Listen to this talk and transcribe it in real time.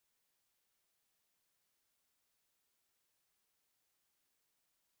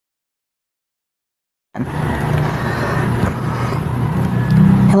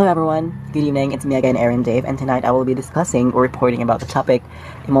Hello everyone, good evening, it's me again, Aaron Dave, and tonight I will be discussing or reporting about the topic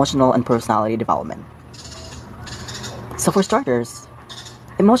emotional and personality development. So for starters,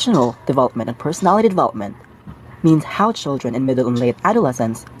 emotional development and personality development means how children in middle and late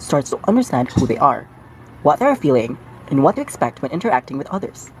adolescence starts to understand who they are, what they are feeling, and what to expect when interacting with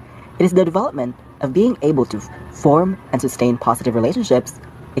others. It is the development of being able to form and sustain positive relationships,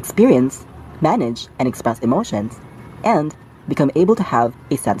 experience, manage, and express emotions, and become able to have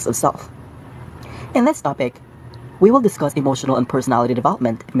a sense of self. In this topic, we will discuss emotional and personality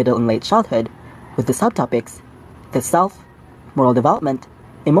development in middle and late childhood with the subtopics the self, moral development,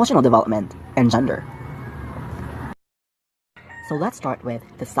 emotional development, and gender. So let's start with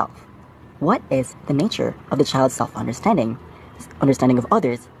the self. What is the nature of the child's self-understanding, understanding of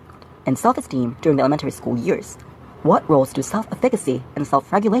others, and self-esteem during the elementary school years? What roles do self-efficacy and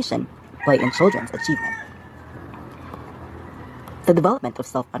self-regulation play in children's achievement? The development of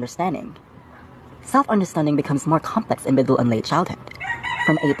self-understanding. Self-understanding becomes more complex in middle and late childhood.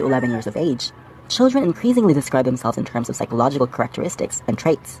 From 8 to 11 years of age, children increasingly describe themselves in terms of psychological characteristics and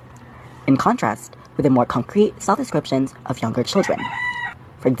traits, in contrast with the more concrete self-descriptions of younger children.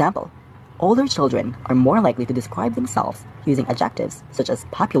 For example, older children are more likely to describe themselves using adjectives such as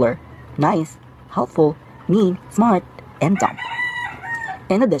popular, nice, helpful, mean, smart, and dumb.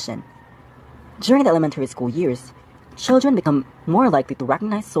 In addition, during the elementary school years, children become more likely to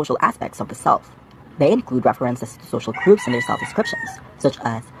recognize social aspects of the self. They include references to social groups in their self-descriptions, such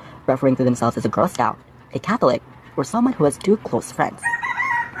as referring to themselves as a Girl Scout, a Catholic, or someone who has 2 close friends.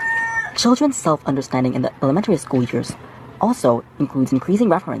 Children's self-understanding in the elementary school years also includes increasing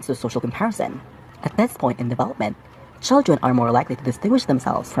reference to social comparison. At this point in development, children are more likely to distinguish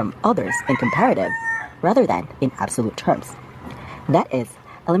themselves from others in comparative rather than in absolute terms. That is,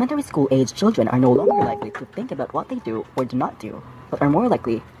 elementary school age children are no longer likely to think about what they do or do not do, but are more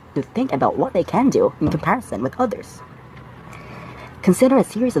likely to think about what they can do in comparison with others. Consider a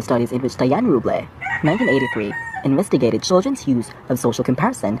series of studies in which Diane Ruble, 1983, investigated children's use of social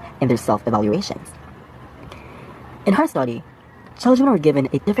comparison in their self-evaluations. In her study, children were given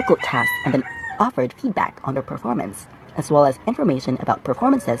a difficult task and then offered feedback on their performance, as well as information about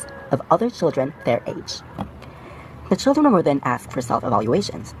performances of other children their age. The children were then asked for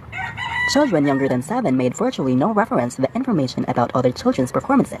self-evaluations. Children younger than 7 made virtually no reference to the information about other children's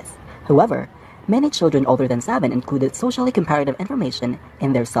performances. However, many children older than 7 included socially comparative information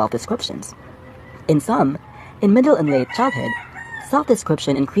in their self-descriptions. In some, in middle and late childhood,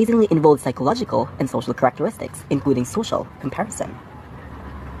 self-description increasingly involved psychological and social characteristics, including social comparison.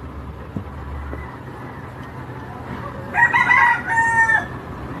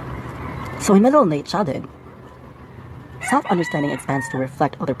 So in middle and late childhood, self-understanding expands to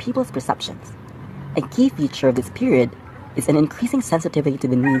reflect other people's perceptions. A key feature of this period is an increasing sensitivity to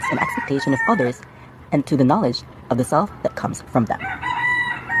the needs and expectation of others and to the knowledge of the self that comes from them.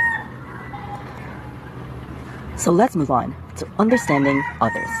 So let's move on to understanding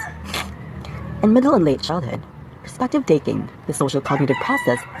others. In middle and late childhood, perspective taking, the social cognitive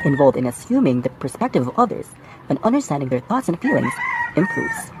process involved in assuming the perspective of others and understanding their thoughts and feelings,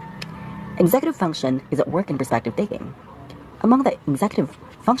 improves. Executive function is at work in perspective taking. Among the executive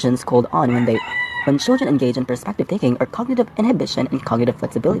functions called on when children engage in perspective taking are cognitive inhibition and cognitive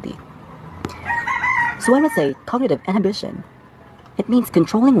flexibility. So when we say cognitive inhibition, it means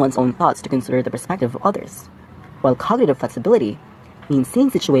controlling one's own thoughts to consider the perspective of others, while cognitive flexibility means seeing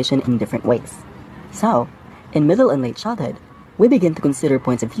situations in different ways. So, in middle and late childhood, we begin to consider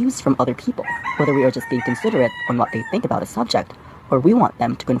points of views from other people, whether we are just being considerate on what they think about a subject, or we want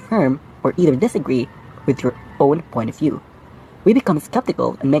them to confirm or either disagree with your own point of view. We become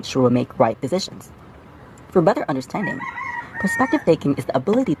skeptical and make sure we make right decisions. For better understanding, perspective taking is the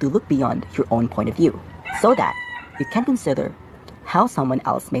ability to look beyond your own point of view, so that you can consider how someone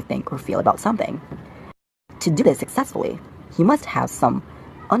else may think or feel about something. To do this successfully, you must have some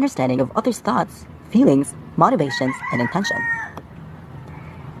understanding of others' thoughts, feelings, motivations, and intention.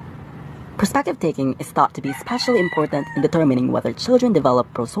 Perspective taking is thought to be especially important in determining whether children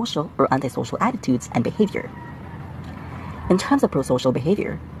develop prosocial or antisocial attitudes and behavior. In terms of prosocial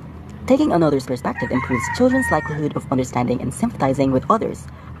behavior, taking another's perspective improves children's likelihood of understanding and sympathizing with others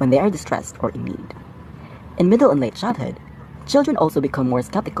when they are distressed or in need. In middle and late childhood, children also become more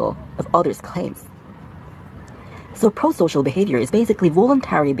skeptical of others' claims. So prosocial behavior is basically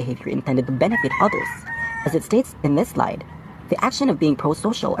voluntary behavior intended to benefit others. As it states in this slide, the action of being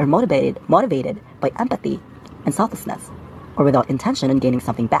prosocial are motivated by empathy and selflessness, or without intention on gaining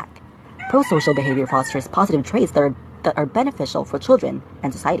something back. Prosocial behavior fosters positive traits that are beneficial for children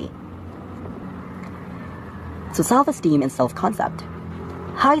and society. So self-esteem and self-concept.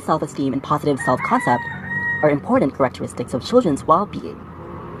 High self-esteem and positive self-concept are important characteristics of children's well-being.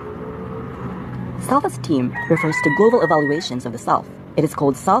 Self-esteem refers to global evaluations of the self. It is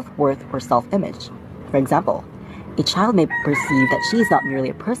called self-worth or self-image. For example, a child may perceive that she is not merely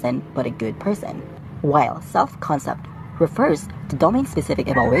a person, but a good person, while self-concept refers to domain-specific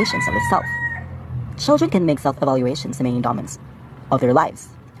evaluations of the self. Children can make self-evaluations in many domains of their lives: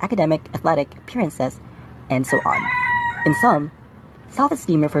 academic, athletic, appearances, and so on. In sum,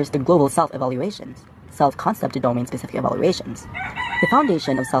 self-esteem refers to global self-evaluations, self-concept to domain-specific evaluations. The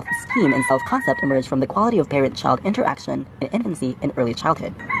foundation of self-esteem and self-concept emerge from the quality of parent-child interaction in infancy and early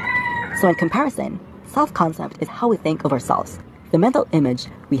childhood. So in comparison, self-concept is how we think of ourselves, the mental image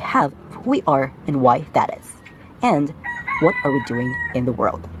we have of who we are and why that is, and what are we doing in the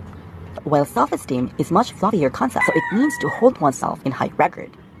world. While self-esteem is much fluffier concept, so it means to hold oneself in high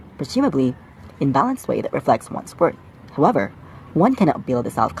regard, presumably in balanced way that reflects one's worth. However, one cannot build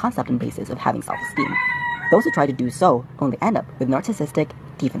a self-concept on basis of having self-esteem. Those who try to do so only end up with narcissistic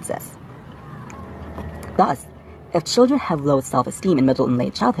defenses. Thus, if children have low self-esteem in middle and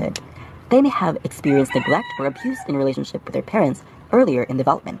late childhood, they may have experienced neglect or abuse in relationship with their parents earlier in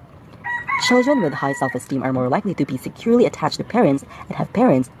development. Children with high self-esteem are more likely to be securely attached to parents and have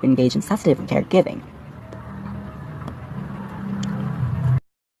parents who engage in sensitive caregiving.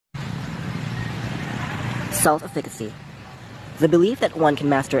 Self-efficacy. The belief that one can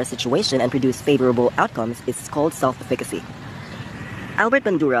master a situation and produce favorable outcomes is called self-efficacy. Albert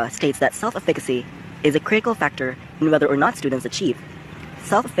Bandura states that self-efficacy is a critical factor in whether or not students achieve.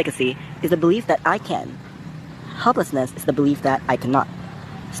 Self-efficacy is the belief that I can. Helplessness is the belief that I cannot.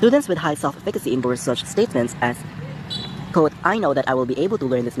 Students with high self-efficacy endorse such statements as, quote, I know that I will be able to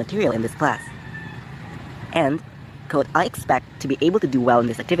learn this material in this class, and, quote, I expect to be able to do well in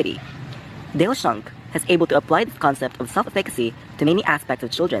this activity. Dale Shunk has able to apply this concept of self-efficacy to many aspects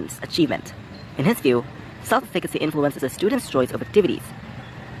of children's achievement. In his view, self-efficacy influences a student's choice of activities.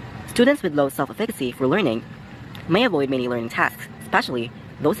 Students with low self-efficacy for learning may avoid many learning tasks, especially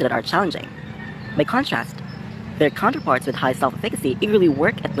those that are challenging. By contrast, their counterparts with high self-efficacy eagerly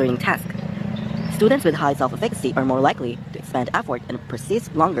work at learning tasks. Students with high self-efficacy are more likely to expend effort and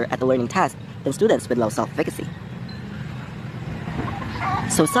persist longer at the learning task than students with low self-efficacy.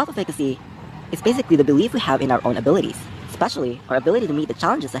 So self-efficacy is basically the belief we have in our own abilities, especially our ability to meet the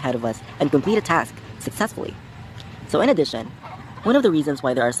challenges ahead of us and complete a task successfully. So in addition, one of the reasons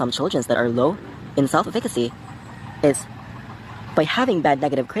why there are some children that are low in self-efficacy is by having bad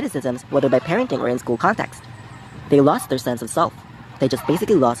negative criticisms, whether by parenting or in school context. They lost their sense of self. They just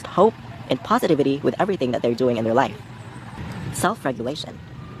basically lost hope and positivity with everything that they're doing in their life. Self-regulation.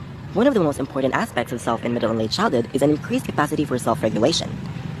 One of the most important aspects of self in middle and late childhood is an increased capacity for self-regulation.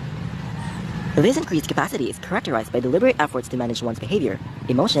 This increased capacity is characterized by deliberate efforts to manage one's behavior,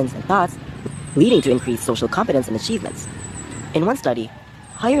 emotions, and thoughts, leading to increased social competence and achievements. In one study,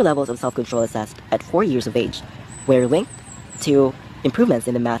 higher levels of self-control assessed at 4 years of age were linked to improvements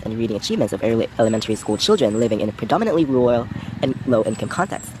in the math and reading achievements of early elementary school children living in a predominantly rural and low-income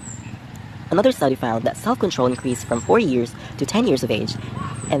context. Another study found that self-control increased from 4 years to 10 years of age,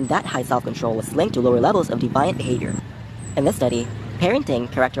 and that high self-control was linked to lower levels of defiant behavior. In this study,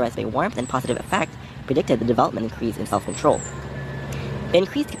 parenting characterized by warmth and positive affect predicted the development increase in self-control.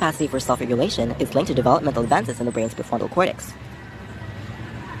 Increased capacity for self-regulation is linked to developmental advances in the brain's prefrontal cortex,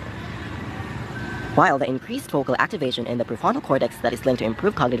 while the increased focal activation in the prefrontal cortex that is linked to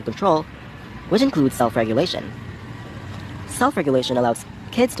improved cognitive control, which includes self-regulation. Self-regulation allows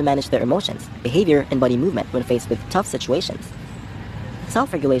kids to manage their emotions, behavior, and body movement when faced with tough situations.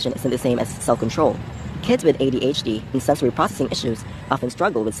 Self-regulation isn't the same as self-control. Kids with ADHD and sensory processing issues often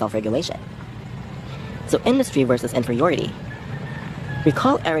struggle with self-regulation. So industry versus inferiority.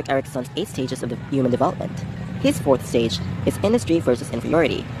 Recall Erik Erikson's 8 stages of the human development. His 4th stage is industry versus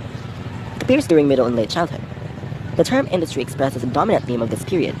inferiority. It appears during middle and late childhood. The term industry expresses a dominant theme of this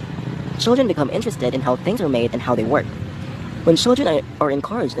period. Children become interested in how things are made and how they work. When children are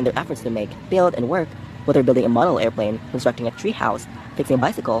encouraged in their efforts to make, build, and work, whether building a model airplane, constructing a tree house, fixing a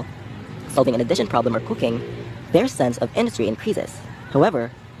bicycle, solving an addition problem, or cooking, their sense of industry increases.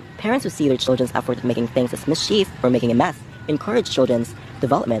 However, parents who see their children's effort in making things as mischief or making a mess encourage children's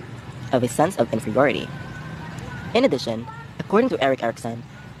development of a sense of inferiority. In addition, according to Erik Erikson,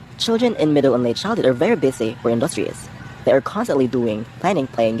 children in middle and late childhood are very busy or industrious. They are constantly doing, planning,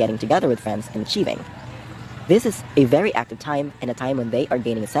 playing, getting together with friends, and achieving. This is a very active time and a time when they are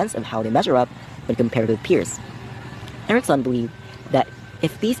gaining a sense of how they measure up when compared with peers. Erikson believed that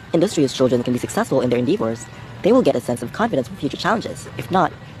if these industrious children can be successful in their endeavors, they will get a sense of confidence for future challenges. If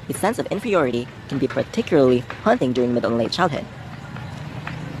not, a sense of inferiority can be particularly haunting during middle and late childhood.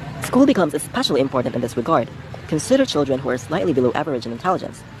 School becomes especially important in this regard. Consider children who are slightly below average in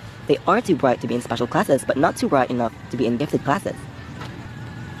intelligence. They are too bright to be in special classes, but not too bright enough to be in gifted classes.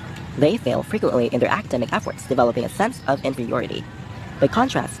 They fail frequently in their academic efforts, developing a sense of inferiority. By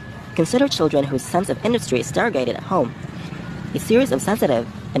contrast, consider children whose sense of industry is derogated at home. A serious of sensitive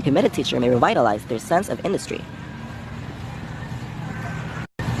and committed teacher may revitalize their sense of industry.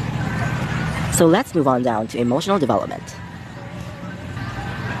 So let's move on down to emotional development.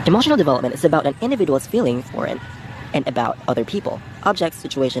 Emotional development is about an individual's feeling for and about other people, objects,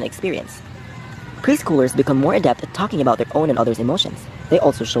 situation, experience. Preschoolers become more adept at talking about their own and others' emotions. They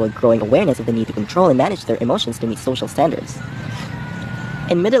also show a growing awareness of the need to control and manage their emotions to meet social standards.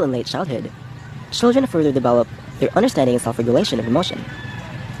 In middle and late childhood, children further develop their understanding and self-regulation of emotion.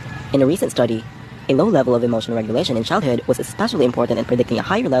 In a recent study, a low level of emotional regulation in childhood was especially important in predicting a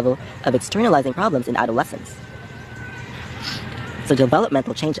higher level of externalizing problems in adolescence. So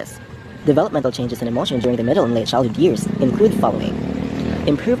developmental changes. Developmental changes in emotion during the middle and late childhood years include the following.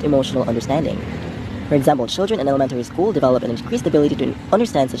 Improved emotional understanding. For example, children in elementary school develop an increased ability to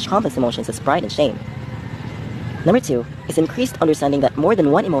understand such complex emotions as pride and shame. Number 2 is increased understanding that more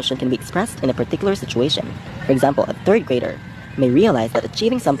than one emotion can be expressed in a particular situation. For example, a third grader may realize that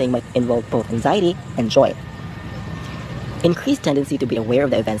achieving something might involve both anxiety and joy. Increased tendency to be aware of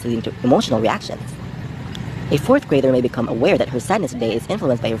the events leading to emotional reactions. A fourth grader may become aware that her sadness today is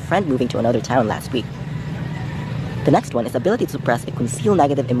influenced by her friend moving to another town last week. The next one is ability to suppress and conceal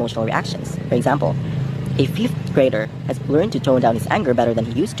negative emotional reactions. For example, a fifth grader has learned to tone down his anger better than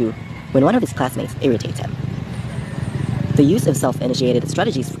he used to when one of his classmates irritates him. The use of self-initiated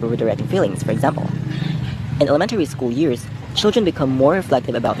strategies for redirecting feelings, for example. In elementary school years, children become more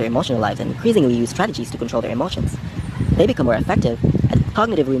reflective about their emotional lives and increasingly use strategies to control their emotions. They become more effective at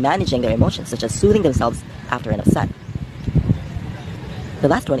cognitively managing their emotions, such as soothing themselves after an upset. The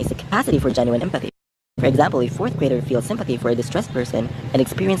last one is the capacity for genuine empathy. For example, a fourth grader feels sympathy for a distressed person and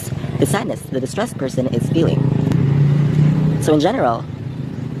experiences the sadness the distressed person is feeling. So in general,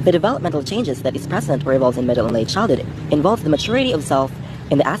 the developmental changes that is present or evolves in middle and late childhood involves the maturity of self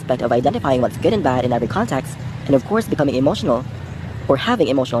in the aspect of identifying what's good and bad in every context, and of course becoming emotional or having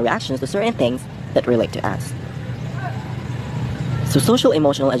emotional reactions to certain things that relate to us. So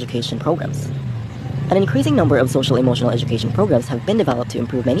social-emotional education programs. An increasing number of social-emotional education programs have been developed to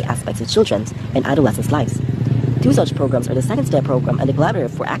improve many aspects of children's and adolescents' lives. Two such programs are the Second Step program and the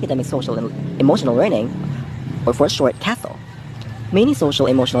Collaborative for Academic Social and Emotional Learning, or for short, CASEL. Many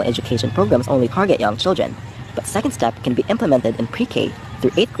social-emotional education programs only target young children, but Second Step can be implemented in pre-K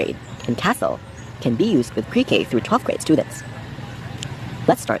through 8th grade, and CASEL can be used with pre-K through 12th grade students.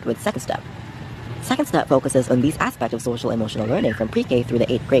 Let's start with Second Step. Second Step focuses on these aspects of social-emotional learning from pre-K through the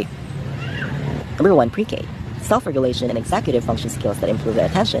 8th grade. Number 1, pre-K. Self-regulation and executive function skills that improve their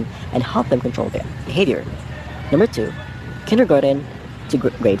attention and help them control their behavior. Number 2, kindergarten to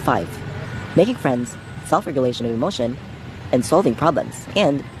grade 5. Making friends, self-regulation of emotion, and solving problems.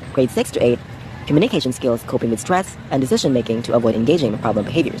 And grade 6 to 8, communication skills, coping with stress, and decision-making to avoid engaging in problem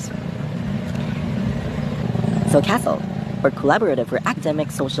behaviors. So CASEL, or Collaborative for Academic,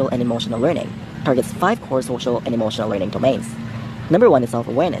 Social, and Emotional Learning, targets 5 core social and emotional learning domains. Number 1 is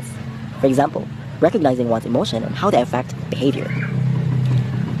self-awareness. For example, recognizing one's emotion and how they affect behavior.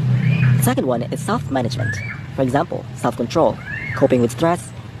 The second one is self-management. For example, self-control, coping with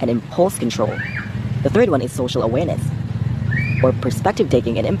stress, and impulse control. The third one is social awareness, or perspective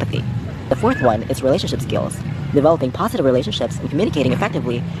taking and empathy. The fourth one is relationship skills, developing positive relationships and communicating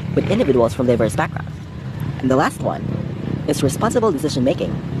effectively with individuals from diverse backgrounds. And the last one is responsible decision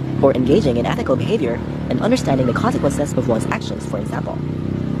making, or engaging in ethical behavior and understanding the consequences of one's actions, for example.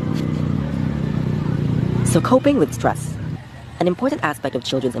 So coping with stress. An important aspect of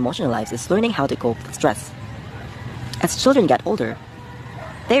children's emotional lives is learning how to cope with stress. As children get older,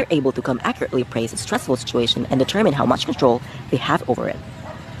 they are able to accurately appraise a stressful situation and determine how much control they have over it.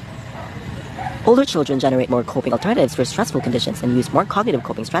 Older children generate more coping alternatives for stressful conditions and use more cognitive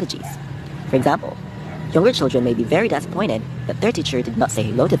coping strategies. For example, younger children may be very disappointed that their teacher did not say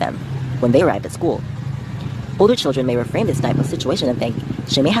hello to them when they arrived at school. Older children may reframe this type of situation and think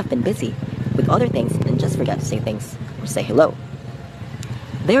she may have been busy with other things and just forget to say things or say hello.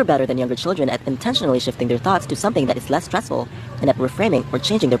 They are better than younger children at intentionally shifting their thoughts to something that is less stressful and at reframing or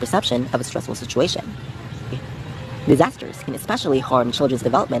changing their perception of a stressful situation. Disasters can especially harm children's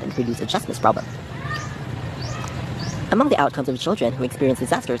development and produce adjustment problems. Among the outcomes of children who experience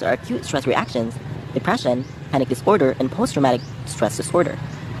disasters are acute stress reactions, depression, panic disorder, and post-traumatic stress disorder.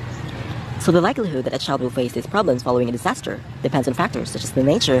 So the likelihood that a child will face these problems following a disaster depends on factors such as the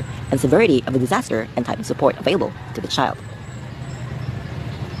nature and severity of the disaster and type of support available to the child.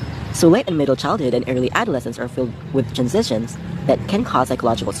 So late and middle childhood and early adolescence are filled with transitions that can cause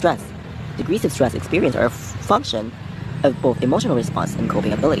psychological stress. Degrees of stress experienced are a function of both emotional response and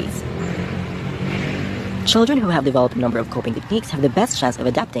coping abilities. Children who have developed a number of coping techniques have the best chance of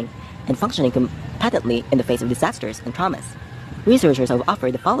adapting and functioning competently in the face of disasters and traumas. Researchers have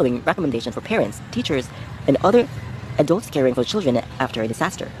offered the following recommendation for parents, teachers, and other adults caring for children after a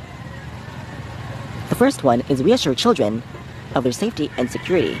disaster. The first one is reassure children of their safety and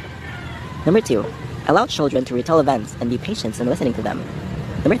security. Number 2, allow children to retell events and be patient in listening to them.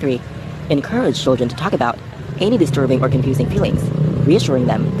 Number 3, encourage children to talk about any disturbing or confusing feelings, reassuring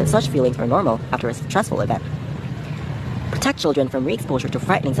them that such feelings are normal after a stressful event. Protect children from re-exposure to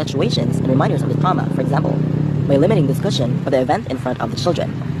frightening situations and reminders of the trauma, for example, by limiting discussion of the event in front of the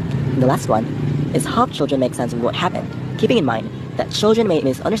children. And the last one is help children make sense of what happened, keeping in mind that children may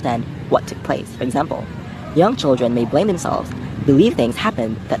misunderstand what took place. For example, young children may blame themselves, believe things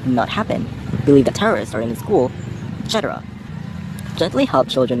happened that did not happen, believe that terrorists are in the school, etc. Gently help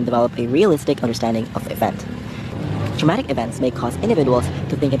children develop a realistic understanding of the event. Traumatic events may cause individuals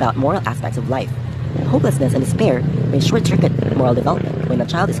to think about moral aspects of life. Hopelessness and despair may short-circuit moral development when a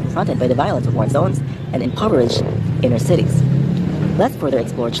child is confronted by the violence of war zones and impoverished inner cities. Let's further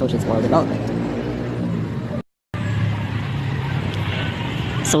explore children's moral development.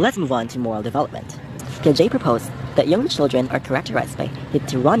 So let's move on to moral development. Piaget proposed that younger children are characterized by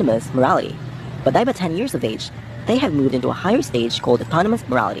heteronymous morality, but by 10 years of age, they have moved into a higher stage called autonomous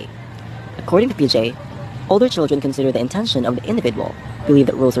morality. According to Piaget, older children consider the intention of the individual, believe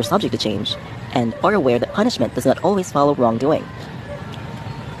that rules are subject to change, and are aware that punishment does not always follow wrongdoing.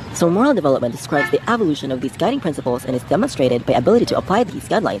 So moral development describes the evolution of these guiding principles and is demonstrated by ability to apply these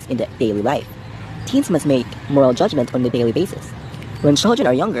guidelines in daily life. Teens must make moral judgment on a daily basis. When children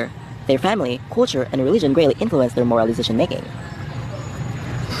are younger, their family, culture, and religion greatly influence their moral decision-making.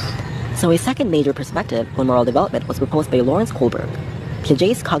 So a second major perspective on moral development was proposed by Lawrence Kohlberg.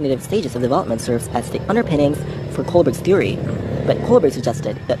 Piaget's cognitive stages of development serves as the underpinnings for Kohlberg's theory, but Kohlberg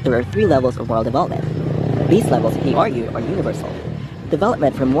suggested that there are 3 levels of moral development. These levels, he argued, are universal.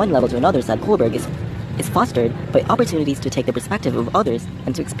 Development from one level to another, said Kohlberg, is fostered by opportunities to take the perspective of others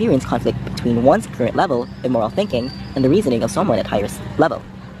and to experience conflict between one's current level of moral thinking and the reasoning of someone at higher level.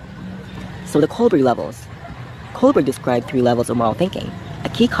 So the Kohlberg levels. Kohlberg described 3 levels of moral thinking. A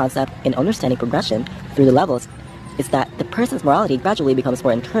key concept in understanding progression through the levels is that the person's morality gradually becomes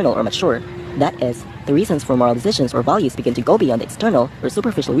more internal or mature. That is, the reasons for moral decisions or values begin to go beyond the external or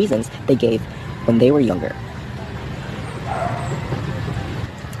superficial reasons they gave when they were younger.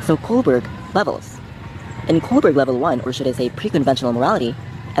 So Kohlberg levels. In Kohlberg level 1, or should I say pre-conventional morality,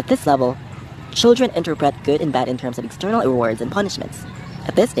 at this level, children interpret good and bad in terms of external rewards and punishments.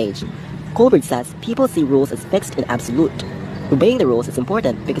 At this stage, Kohlberg says people see rules as fixed and absolute. Obeying the rules is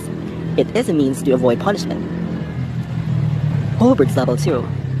important because it is a means to avoid punishment. Kohlberg's level 2,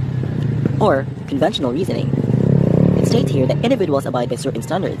 or conventional reasoning. It states here that individuals abide by certain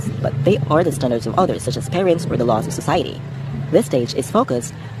standards, but they are the standards of others, such as parents or the laws of society. This stage is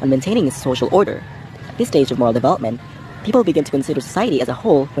focused on maintaining a social order. At this stage of moral development, people begin to consider society as a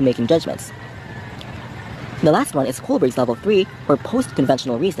whole when making judgments. The last one is Kohlberg's level 3, or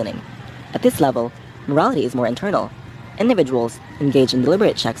post-conventional reasoning. At this level, morality is more internal. Individuals engage in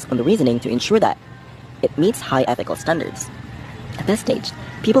deliberate checks on the reasoning to ensure that it meets high ethical standards. At this stage,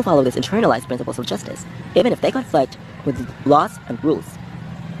 people follow these internalized principles of justice, even if they conflict with laws and rules.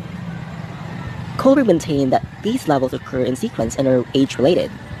 Kohlberg maintained that these levels occur in sequence and are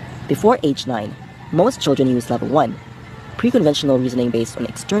age-related. Before age 9, most children use level 1, pre-conventional reasoning based on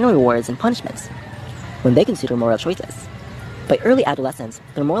external rewards and punishments, when they consider moral choices. By early adolescence,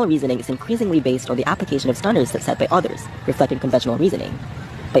 their moral reasoning is increasingly based on the application of standards set by others, reflecting conventional reasoning.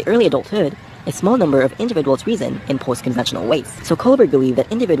 By early adulthood, a small number of individuals reason in post-conventional ways. So Kohlberg believed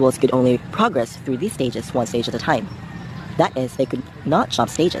that individuals could only progress through these stages one stage at a time. That is, they could not jump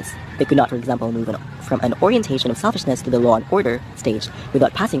stages. They could not, for example, move from an orientation of selfishness to the law and order stage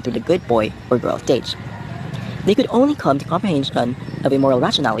without passing through the good boy or girl stage. They could only come to comprehension of a moral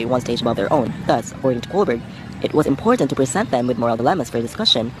rationality one stage above their own. Thus, according to Kohlberg, it was important to present them with moral dilemmas for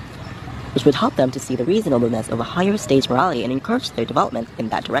discussion, which would help them to see the reasonableness of a higher stage morality and encourage their development in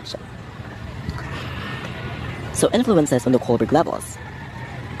that direction. So influences on the Kohlberg levels.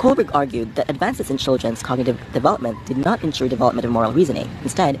 Kohlberg argued that advances in children's cognitive development did not ensure development of moral reasoning.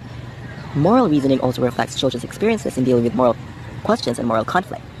 Instead, moral reasoning also reflects children's experiences in dealing with moral questions and moral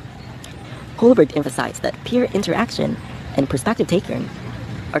conflict. Kohlberg emphasized that peer interaction and perspective taking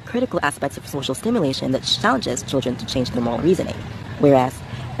are critical aspects of social stimulation that challenges children to change their moral reasoning, whereas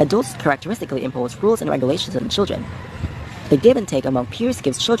adults characteristically impose rules and regulations on children. The give and take among peers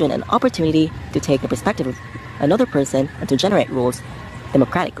gives children an opportunity to take the perspective of another person and to generate rules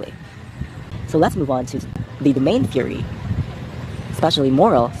democratically. So let's move on to the domain theory, especially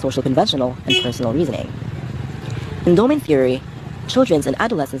moral, social conventional, and personal reasoning. In domain theory, children's and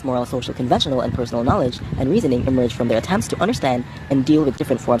adolescents' moral, social conventional, and personal knowledge and reasoning emerge from their attempts to understand and deal with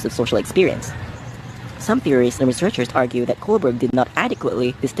different forms of social experience. Some theorists and researchers argue that Kohlberg did not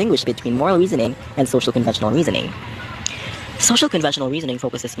adequately distinguish between moral reasoning and social conventional reasoning. Social conventional reasoning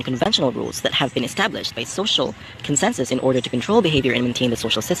focuses on conventional rules that have been established by social consensus in order to control behavior and maintain the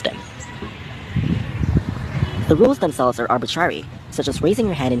social system. The rules themselves are arbitrary, such as raising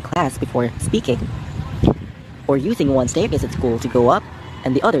your hand in class before speaking, or using one staircase at school to go up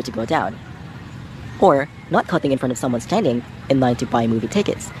and the other to go down, or not cutting in front of someone standing in line to buy movie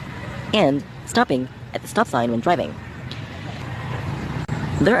tickets, and stopping at the stop sign when driving.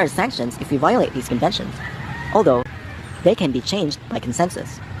 There are sanctions if you violate these conventions, although they can be changed by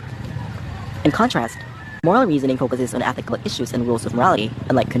consensus. In contrast, moral reasoning focuses on ethical issues and rules of morality.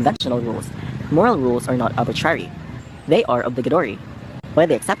 Unlike conventional rules, moral rules are not arbitrary. They are obligatory,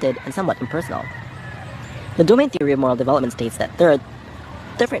 widely accepted, and somewhat impersonal. The domain theory of moral development states that there are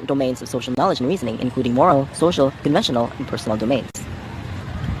different domains of social knowledge and reasoning, including moral, social, conventional, and personal domains.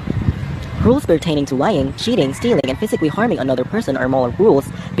 Rules pertaining to lying, cheating, stealing, and physically harming another person are moral rules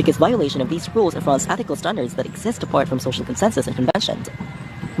because violation of these rules affronts ethical standards that exist apart from social consensus and conventions.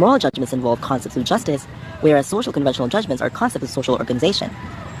 Moral judgments involve concepts of justice, whereas social conventional judgments are concepts of social organization.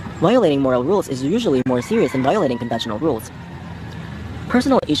 Violating moral rules is usually more serious than violating conventional rules.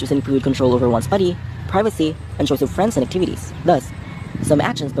 Personal issues include control over one's body, privacy, and choice of friends and activities. Thus, some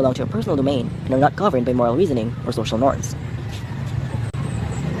actions belong to a personal domain and are not governed by moral reasoning or social norms.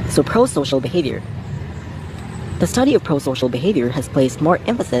 So pro-social behavior. The study of pro-social behavior has placed more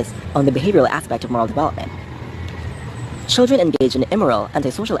emphasis on the behavioral aspect of moral development. Children engage in immoral,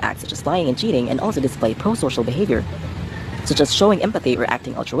 antisocial acts such as lying and cheating and also display pro-social behavior, such as showing empathy or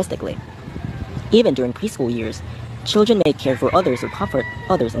acting altruistically. Even during preschool years, children may care for others or comfort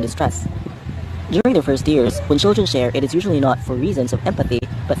others in distress. During their first years, when children share, it is usually not for reasons of empathy,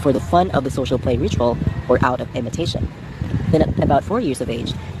 but for the fun of the social play ritual or out of imitation. Then at about 4 years of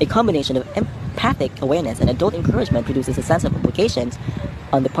age, a combination of empathic awareness and adult encouragement produces a sense of obligations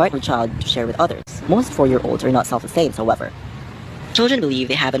on the part of a child to share with others. Most 4-year-olds are not self-sustained, however. Children believe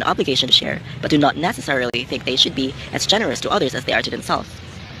they have an obligation to share, but do not necessarily think they should be as generous to others as they are to themselves.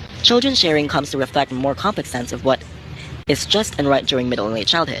 Children's sharing comes to reflect a more complex sense of what is just and right during middle and late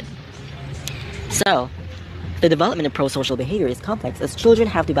childhood. So, the development of pro-social behavior is complex as children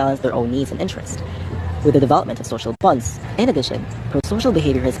have to balance their own needs and interests with the development of social bonds. In addition, pro-social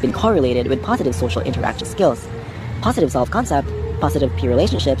behavior has been correlated with positive social interaction skills, positive self-concept, positive peer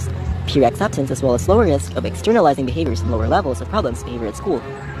relationships, peer acceptance, as well as lower risk of externalizing behaviors and lower levels of problems behavior at school.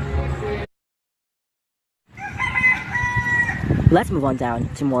 Let's move on down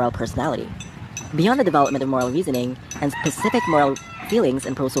to moral personality. Beyond the development of moral reasoning and specific moral feelings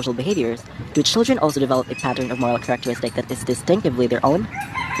and pro-social behaviors, do children also develop a pattern of moral characteristic that is distinctively their own?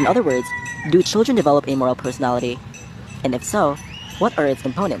 In other words, do children develop a moral personality? And if so, what are its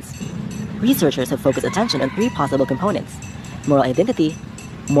components? Researchers have focused attention on 3 possible components: moral identity,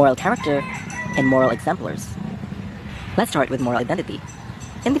 moral character, and moral exemplars. Let's start with moral identity.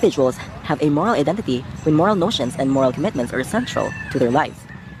 Individuals have a moral identity when moral notions and moral commitments are central to their lives.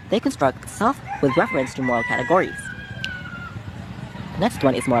 They construct self with reference to moral categories. The next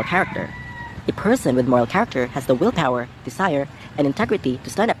one is moral character. A person with moral character has the willpower, desire, and integrity to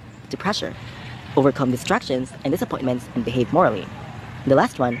stand up to pressure, overcome distractions and disappointments, and behave morally. The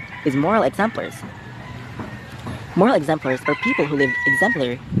last one is moral exemplars. Moral exemplars are people who live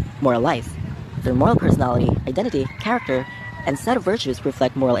exemplary moral lives. Their moral personality, identity, character, and set of virtues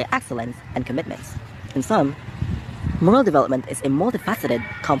reflect moral excellence and commitments. In sum, moral development is a multifaceted,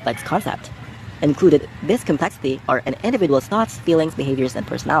 complex concept. Included this complexity are an individual's thoughts, feelings, behaviors, and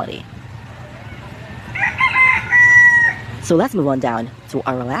personality. So let's move on down to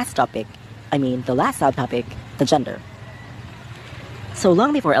our last topic, the last subtopic, the gender. So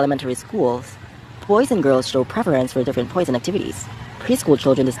long before elementary schools, boys and girls show preference for different toys and activities. Preschool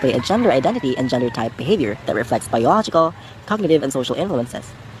children display a gender identity and gender type behavior that reflects biological, cognitive, and social influences.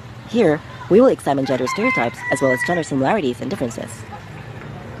 Here, we will examine gender stereotypes as well as gender similarities and differences.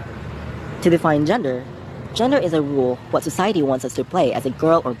 To define gender, gender is a rule what society wants us to play as a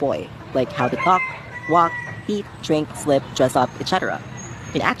girl or boy, like how to talk, walk, eat, drink, sleep, dress up, etc.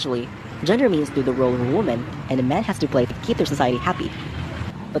 And actually, gender means to the role of a woman, and a man has to play to keep their society happy.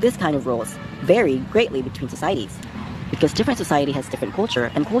 But this kind of roles vary greatly between societies. Because different society has different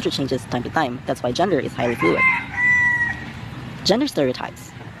culture, and culture changes time to time. That's why gender is highly fluid. Gender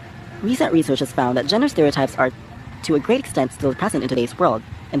stereotypes. Recent research has found that gender stereotypes are to a great extent still present in today's world,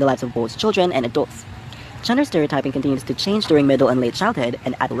 in the lives of both children and adults. Gender stereotyping continues to change during middle and late childhood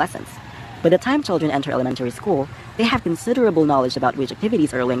and adolescence. By the time children enter elementary school, they have considerable knowledge about which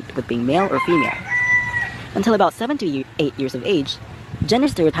activities are linked with being male or female. Until about 7 to 8 years of age, gender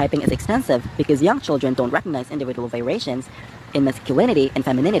stereotyping is extensive because young children don't recognize individual variations in masculinity and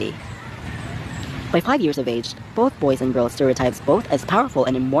femininity. By 5 years of age, both boys and girls stereotypes both as powerful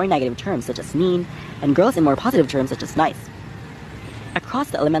and in more negative terms such as mean, and girls in more positive terms such as nice.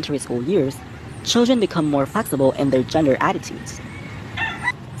 Across the elementary school years, children become more flexible in their gender attitudes.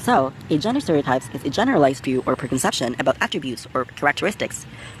 So, a gender stereotype is a generalized view or preconception about attributes or characteristics,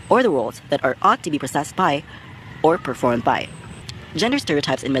 or the roles that are ought to be possessed by or performed by. Gender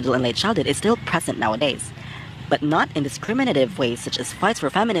stereotypes in middle and late childhood is still present nowadays, but not in discriminative ways such as fights for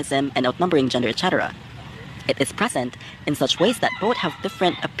feminism and outnumbering gender, etc. It is present in such ways that both have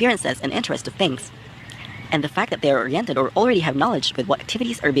different appearances and interests of things, and the fact that they are oriented or already have knowledge with what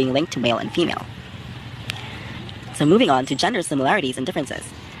activities are being linked to male and female. So moving on to gender similarities and differences.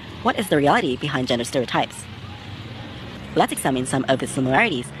 What is the reality behind gender stereotypes? Let's examine some of the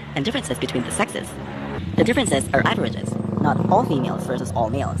similarities and differences between the sexes. The differences are averages, not all females versus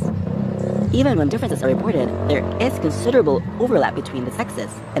all males. Even when differences are reported, there is considerable overlap between the sexes,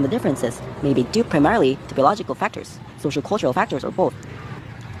 and the differences may be due primarily to biological factors, social-cultural factors, or both.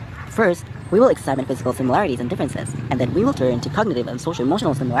 First, we will examine physical similarities and differences, and then we will turn to cognitive and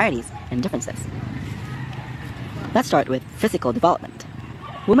socio-emotional similarities and differences. Let's start with physical development.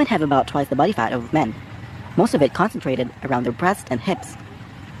 Women have about twice the body fat of men, most of it concentrated around their breasts and hips.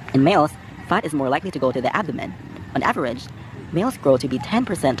 In males, fat is more likely to go to the abdomen. On average, males grow to be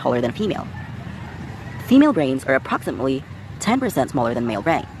 10% taller than female. Female brains are approximately 10% smaller than male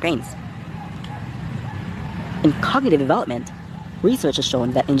brains. In cognitive development, research has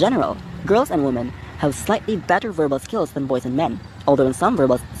shown that in general, girls and women have slightly better verbal skills than boys and men, although in some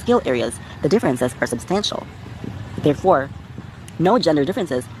verbal skill areas, the differences are substantial. Therefore, no gender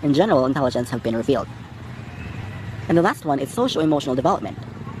differences in general intelligence have been revealed. And the last one is socio-emotional development.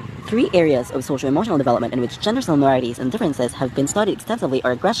 3 areas of socio-emotional development in which gender similarities and differences have been studied extensively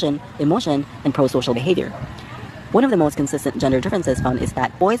are aggression, emotion, and pro-social behavior. One of the most consistent gender differences found is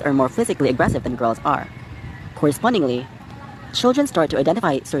that boys are more physically aggressive than girls are. Correspondingly, children start to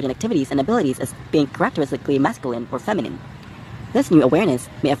identify certain activities and abilities as being characteristically masculine or feminine. This new awareness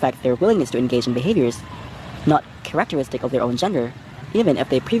may affect their willingness to engage in behaviors not characteristic of their own gender, even if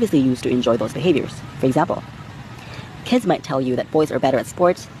they previously used to enjoy those behaviors. For example, kids might tell you that boys are better at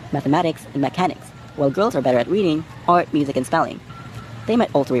sports, mathematics, and mechanics, while girls are better at reading, art, music, and spelling. They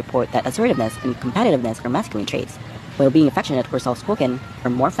might also report that assertiveness and competitiveness are masculine traits, while being affectionate or soft-spoken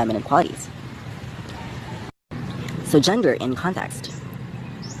are more feminine qualities. So gender in context.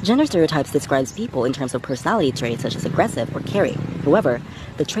 Gender stereotypes describes people in terms of personality traits such as aggressive or caring. However,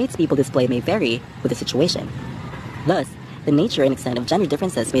 the traits people display may vary with the situation. Thus, the nature and extent of gender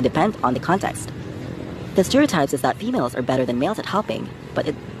differences may depend on the context. The stereotypes is that females are better than males at helping, but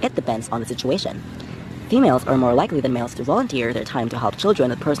it depends on the situation. Females are more likely than males to volunteer their time to help children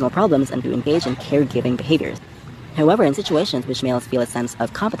with personal problems and to engage in caregiving behaviors. However, in situations which males feel a sense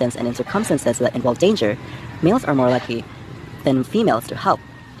of competence and in circumstances that involve danger, males are more likely than females to help.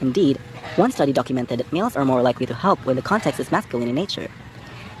 Indeed, one study documented that males are more likely to help when the context is masculine in nature.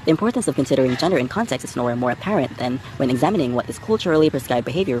 The importance of considering gender in context is nowhere more apparent than when examining what is culturally prescribed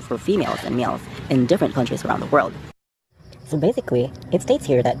behavior for females and males in different countries around the world. So basically, it states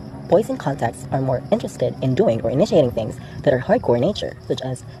here that boys in context are more interested in doing or initiating things that are hardcore in nature, such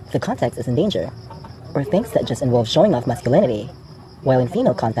as if the context is in danger, or things that just involve showing off masculinity, while in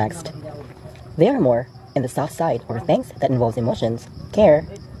female context, they are more in the soft side or things that involves emotions, care,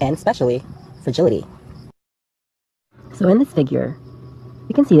 and especially fragility. So in this figure,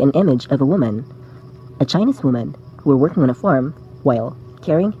 you can see an image of a woman, a Chinese woman, who were working on a farm while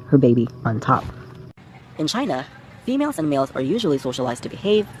carrying her baby on top. In China, females and males are usually socialized to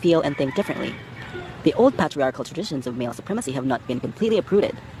behave, feel, and think differently. The old patriarchal traditions of male supremacy have not been completely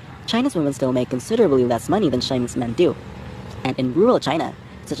uprooted. Chinese women still make considerably less money than Chinese men do. And in rural China,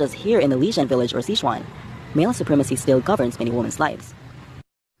 such as here in the Lijian village or Sichuan, male supremacy still governs many women's lives.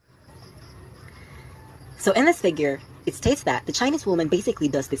 So in this figure, it states that the Chinese woman basically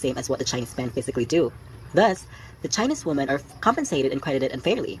does the same as what the Chinese men physically do. Thus, the Chinese women are compensated and credited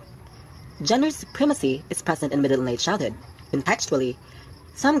unfairly. Gender supremacy is present in middle and late childhood. Contextually,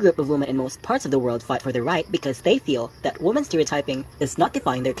 Some group of women in most parts of the world fight for their right because they feel that woman stereotyping does not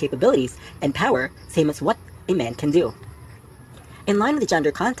define their capabilities and power, same as what a man can do. In line with the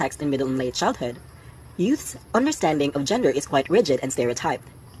gender context in middle and late childhood, youth's understanding of gender is quite rigid and stereotyped.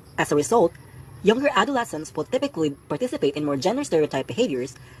 As a result, younger adolescents will typically participate in more gender stereotype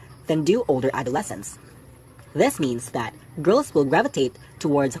behaviors than do older adolescents. This means that girls will gravitate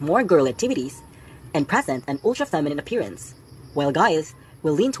towards more girl activities and present an ultra-feminine appearance, while guys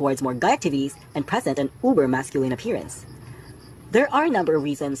will lean towards more guy activities and present an uber-masculine appearance. There are a number of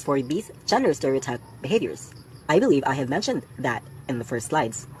reasons for these gender stereotype behaviors. I believe I have mentioned that in the first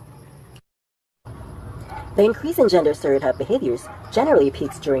slides. The increase in gender stereotype behaviors generally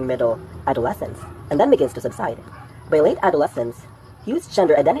peaks during middle adolescence and then begins to subside. By late adolescence, youth's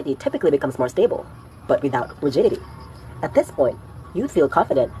gender identity typically becomes more stable, but without rigidity. At this point, youth feel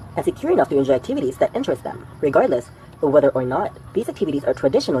confident and secure enough to enjoy activities that interest them, regardless of whether or not these activities are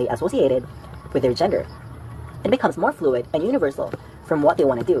traditionally associated with their gender. It becomes more fluid and universal from what they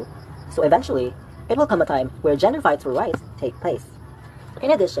want to do, so eventually, it will come a time where gender fights for rights take place.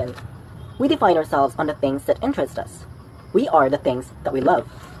 In addition, we define ourselves on the things that interest us. We are the things that we love.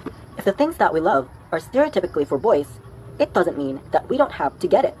 If the things that we love are stereotypically for boys, it doesn't mean that we don't have to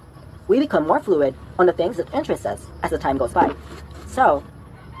get it. We become more fluid on the things that interest us as the time goes by. So,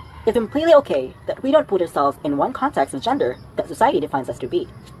 it's completely okay that we don't put ourselves in one context of gender that society defines us to be.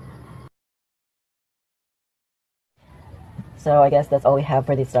 So I guess that's all we have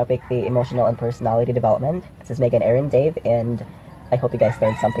for this topic, the emotional and personality development. This is Megan, Aaron, Dave, and I hope you guys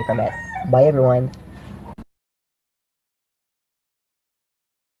learned something from it. Bye everyone.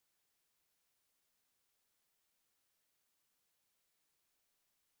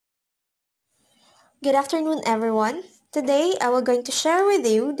 Good afternoon, everyone. Today, I will going to share with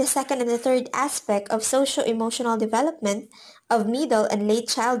you the second and the third aspect of socio-emotional development of middle and late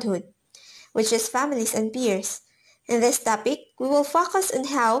childhood, which is families and peers. In this topic, we will focus on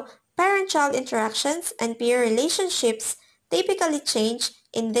how parent-child interactions and peer relationships typically change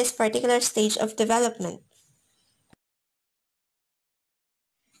in this particular stage of development.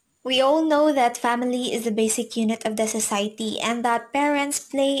 We all know that family is the basic unit of the society and that parents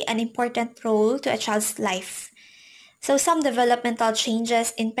play an important role to a child's life. So some developmental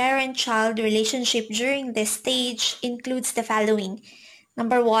changes in parent-child relationship during this stage includes the following.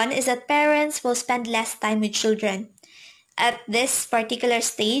 Number one is that parents will spend less time with children. At this particular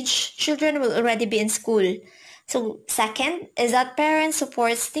stage, children will already be in school. So second is that parents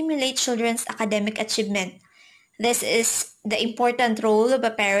support stimulate children's academic achievement. This is the important role of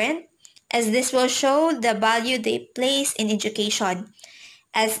a parent as this will show the value they place in education,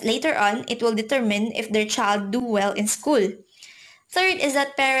 as later on it will determine if their child do well in school. Third is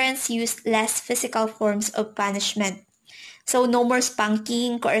that parents use less physical forms of punishment. So no more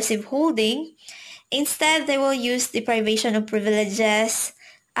spanking, coercive holding. Instead, they will use deprivation of privileges,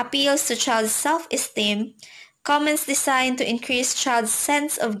 appeals to child's self-esteem, comments designed to increase child's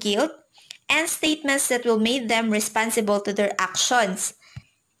sense of guilt, and statements that will make them responsible to their actions.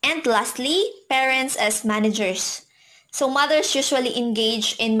 And lastly, parents as managers. So mothers usually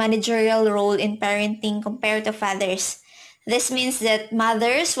engage in managerial role in parenting compared to fathers. This means that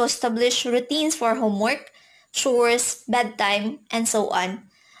mothers will establish routines for homework, chores, bedtime, and so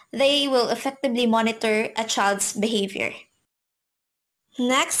on. They will effectively monitor a child's behavior.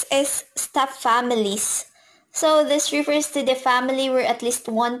 Next is step-families. So this refers to the family where at least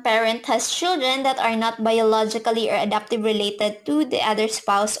one parent has children that are not biologically or adoptive related to the other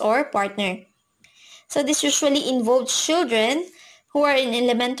spouse or partner. So this usually involves children who are in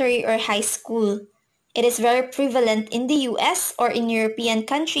elementary or high school. It is very prevalent in the US or in European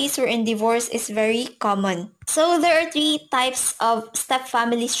countries wherein divorce is very common. So there are three types of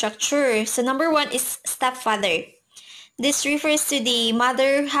step-family structure. So number one is stepfather. This refers to the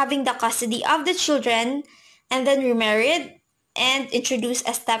mother having the custody of the children and then remarried and introduce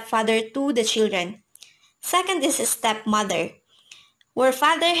a stepfather to the children. Second is a stepmother, where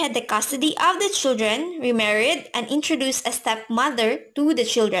father had the custody of the children, remarried, and introduced a stepmother to the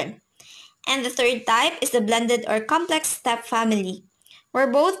children. And the third type is the blended or complex stepfamily, where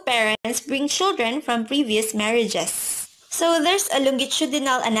both parents bring children from previous marriages. So there's a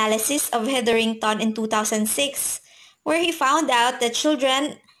longitudinal analysis of Hetherington in 2006, where he found out that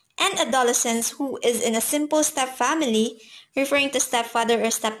children and adolescents who is in a simple stepfamily, referring to stepfather or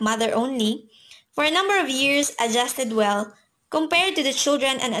stepmother only, for a number of years adjusted well compared to the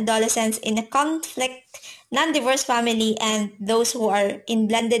children and adolescents in a conflict non-divorce family and those who are in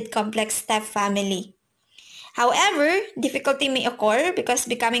blended complex step-family. However, difficulty may occur because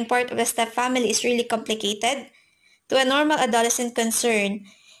becoming part of a step-family is really complicated. to a normal adolescent concern,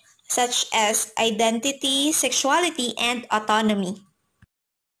 such as identity, sexuality, and autonomy.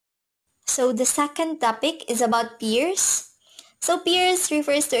 So the second topic is about peers. So peers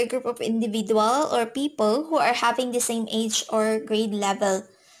refers to a group of individual or people who are having the same age or grade level.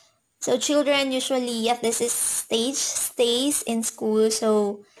 So children usually at this stage stays in school,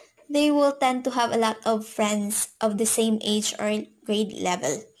 so they will tend to have a lot of friends of the same age or grade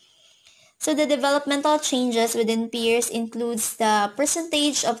level. So the developmental changes within peers includes the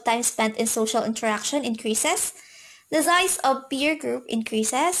percentage of time spent in social interaction increases, the size of peer group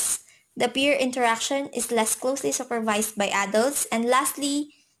increases, the peer interaction is less closely supervised by adults, and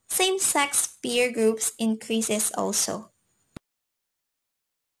lastly, same-sex peer groups increases also.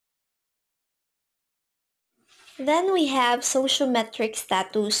 Then we have sociometric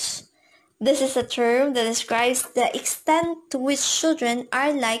status. This is a term that describes the extent to which children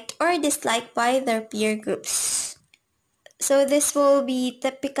are liked or disliked by their peer groups. So this will be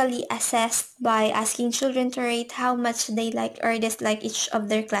typically assessed by asking children to rate how much they like or dislike each of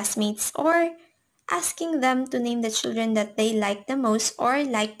their classmates, or asking them to name the children that they like the most or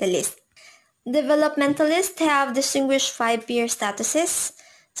like the least. Developmentalists have distinguished 5 peer statuses.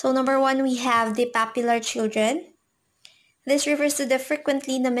 So number 1, we have the popular children. This refers to the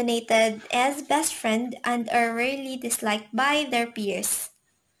frequently nominated as best friend and are rarely disliked by their peers.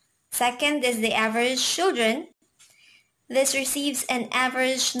 Second is the average children. This receives an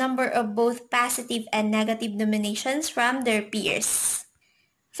average number of both positive and negative nominations from their peers.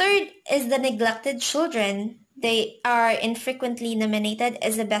 Third is the neglected children. They are infrequently nominated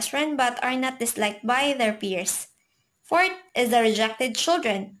as the best friend but are not disliked by their peers. Fourth is the rejected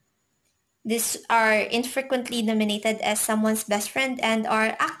children. These are infrequently nominated as someone's best friend and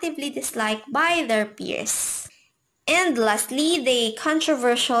are actively disliked by their peers. And lastly, the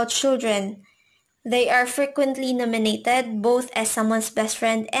controversial children. They are frequently nominated both as someone's best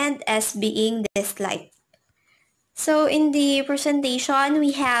friend and as being disliked. So in the presentation,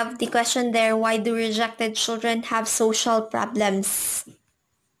 we have the question there, why do rejected children have social problems?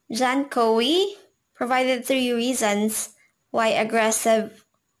 John Cowie provided 3 reasons why aggressive,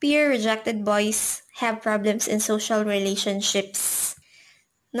 peer-rejected boys have problems in social relationships.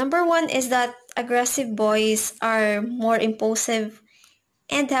 Number 1 is that aggressive boys are more impulsive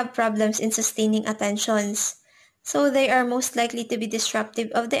and have problems in sustaining attentions. So they are most likely to be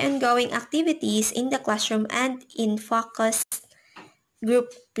disruptive of the ongoing activities in the classroom and in focused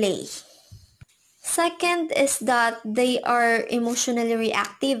group play. Second is that they are emotionally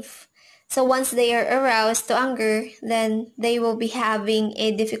reactive. So once they are aroused to anger, then they will be having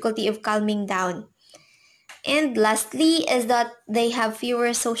a difficulty of calming down. And lastly is that they have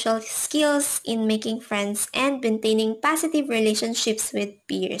fewer social skills in making friends and maintaining positive relationships with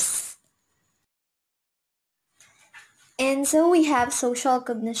peers. And so we have social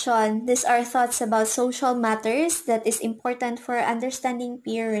cognition. These are thoughts about social matters that is important for understanding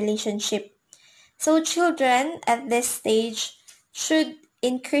peer relationship. So children at this stage should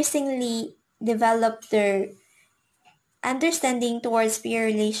increasingly develop their understanding towards peer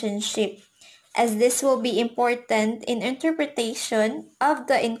relationship, as this will be important in interpretation of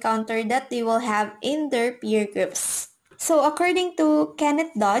the encounter that they will have in their peer groups. So according to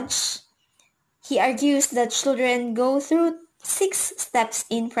Kenneth Dodge, he argues that children go through 6 steps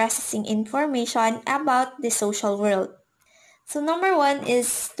in processing information about the social world. So number 1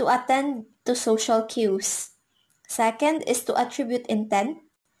 is to attend to social cues. Second is to attribute intent.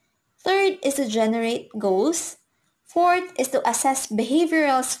 Third is to generate goals. Fourth is to assess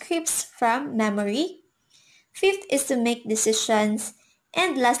behavioral scripts from memory. Fifth is to make decisions.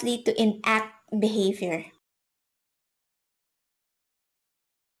 And lastly, to enact behavior.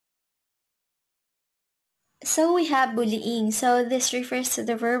 So we have bullying. So this refers to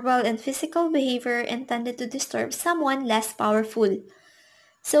the verbal and physical behavior intended to disturb someone less powerful.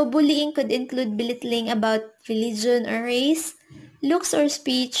 So bullying could include belittling about religion or race, looks or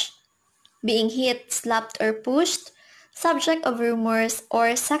speech, being hit, slapped, or pushed, subject of rumors,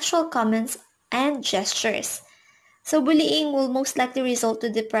 or sexual comments and gestures. So bullying will most likely result to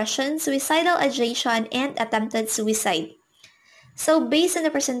depression, suicidal ideation, and attempted suicide. So based on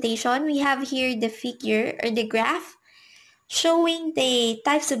the presentation, we have here the figure or the graph showing the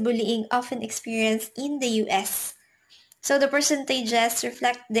types of bullying often experienced in the US. So the percentages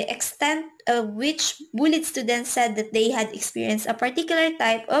reflect the extent of which bullied students said that they had experienced a particular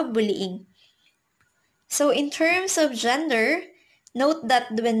type of bullying. So in terms of gender, note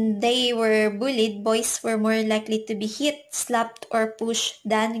that when they were bullied, boys were more likely to be hit, slapped, or pushed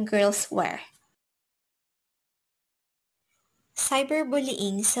than girls were.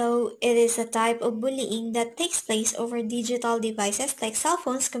 Cyberbullying. So it is a type of bullying that takes place over digital devices like cell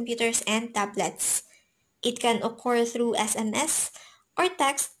phones, computers, and tablets. It can occur through SMS or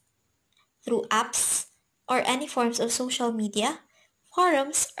text, through apps, or any forms of social media,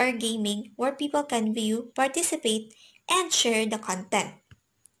 forums, or gaming where people can view, participate, and share the content.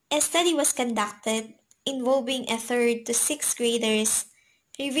 A study was conducted involving a third to sixth graders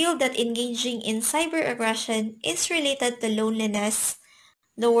revealed that engaging in cyber aggression is related to loneliness,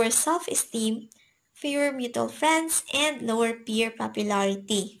 lower self-esteem, fewer mutual friends, and lower peer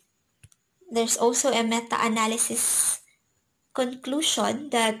popularity. There's also a meta-analysis conclusion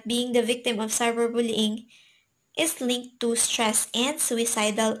that being the victim of cyberbullying is linked to stress and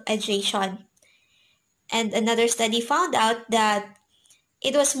suicidal ideation. And another study found out that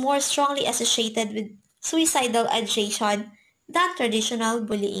it was more strongly associated with suicidal ideation than traditional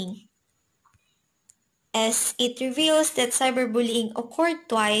bullying, as it reveals that cyberbullying occurred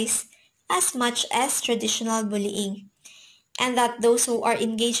twice as much as traditional bullying, and that those who are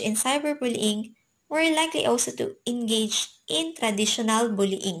engaged in cyberbullying were likely also to engage in traditional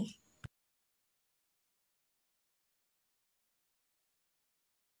bullying.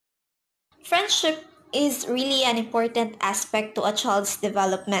 Friendship is really an important aspect to a child's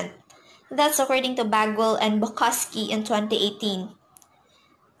development. That's according to Bagwell and Bukowski in 2018.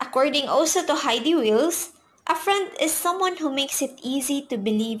 According also to Heidi Wills, a friend is someone who makes it easy to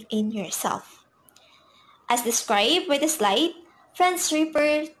believe in yourself. As described by the slide, friends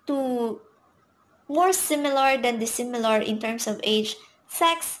refer to more similar than dissimilar in terms of age,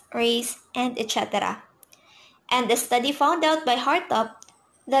 sex, race, and etc. And the study found out by Hartop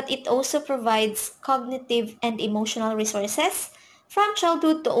that it also provides cognitive and emotional resources from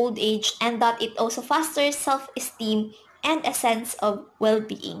childhood to old age, and that it also fosters self-esteem and a sense of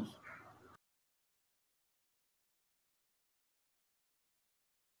well-being.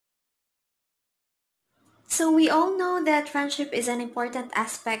 So we all know that friendship is an important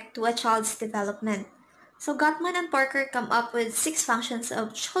aspect to a child's development. So Gottman and Parker come up with 6 functions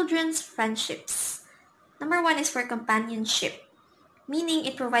of children's friendships. Number 1 is for companionship, meaning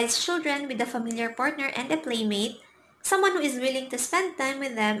it provides children with a familiar partner and a playmate, someone who is willing to spend time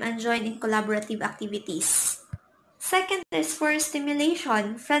with them and join in collaborative activities. Second is for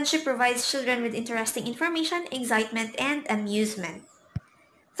stimulation. Friendship provides children with interesting information, excitement, and amusement.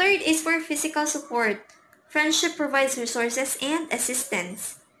 Third is for physical support. Friendship provides resources and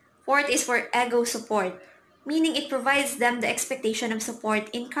assistance. Fourth is for ego support, meaning it provides them the expectation of support,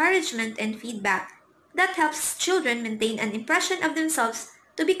 encouragement, and feedback that helps children maintain an impression of themselves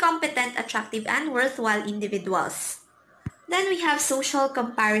to be competent, attractive, and worthwhile individuals. Then we have social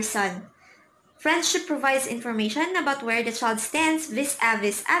comparison. Friendship provides information about where the child stands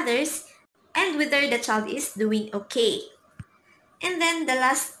vis-a-vis others and whether the child is doing okay. And then the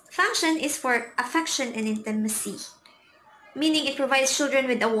last function is for affection and intimacy, meaning it provides children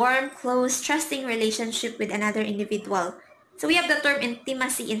with a warm, close, trusting relationship with another individual. So we have the term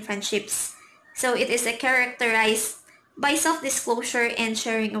intimacy in friendships. So it is characterized by self-disclosure and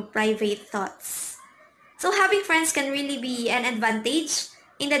sharing of private thoughts. So having friends can really be an advantage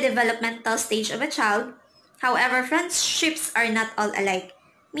in the developmental stage of a child. However, friendships are not all alike,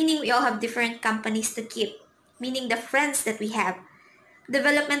 meaning we all have different companies to keep, meaning the friends that we have.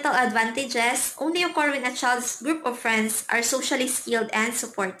 Developmental advantages only occur when a child's group of friends are socially skilled and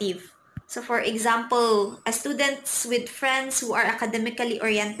supportive. So for example, a student with friends who are academically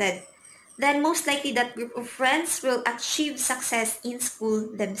oriented, then most likely that group of friends will achieve success in school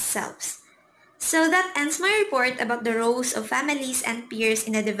themselves. So that ends my report about the roles of families and peers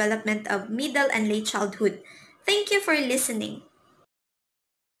in the development of middle and late childhood. Thank you for listening.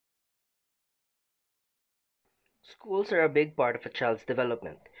 Schools are a big part of a child's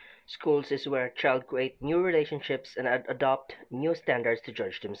development. Schools is where a child create new relationships and adopt new standards to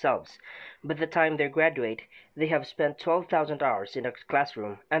judge themselves. By the time they graduate, they have spent 12,000 hours in a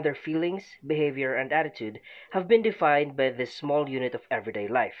classroom, and their feelings, behavior, and attitude have been defined by this small unit of everyday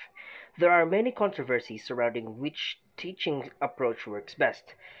life. There are many controversies surrounding which teaching approach works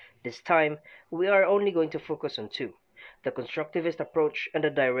best. This time, we are only going to focus on two: the constructivist approach and the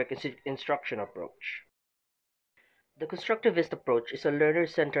direct instruction approach. The constructivist approach is a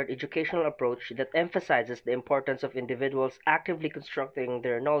learner-centered educational approach that emphasizes the importance of individuals actively constructing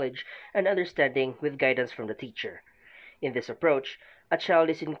their knowledge and understanding with guidance from the teacher. In this approach, a child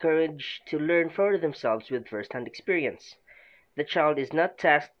is encouraged to learn for themselves with first-hand experience. The child is not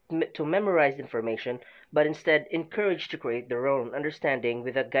tasked to memorize information, but instead encouraged to create their own understanding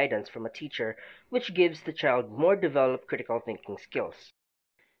with that guidance from a teacher, which gives the child more developed critical thinking skills.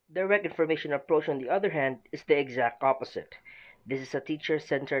 Direct information approach, on the other hand, is the exact opposite. This is a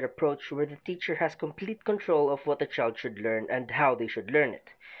teacher-centered approach where the teacher has complete control of what the child should learn and how they should learn it.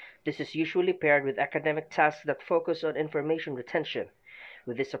 This is usually paired with academic tasks that focus on information retention.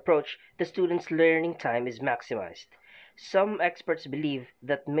 With this approach, the student's learning time is maximized. Some experts believe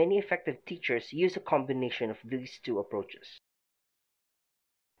that many effective teachers use a combination of these two approaches.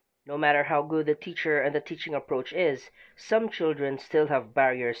 No matter how good the teacher and the teaching approach is, some children still have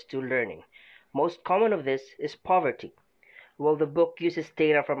barriers to learning. Most common of this is poverty. While the book uses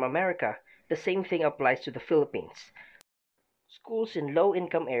data from America, the same thing applies to the Philippines. Schools in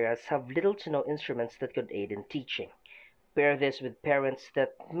low-income areas have little to no instruments that could aid in teaching. Pair this with parents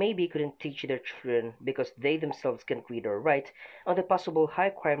that maybe couldn't teach their children because they themselves can't read or write, and the possible high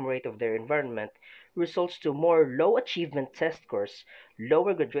crime rate of their environment results to more low achievement test scores,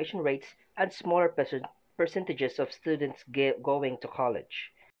 lower graduation rates, and smaller percentages of students going to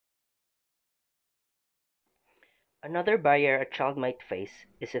college. Another barrier a child might face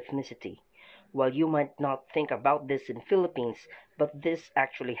is ethnicity. While you might not think about this in Philippines, but this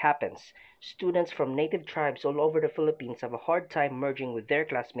actually happens. Students from native tribes all over the Philippines have a hard time merging with their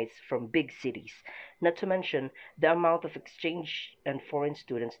classmates from big cities, not to mention the amount of exchange and foreign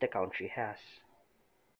students the country has.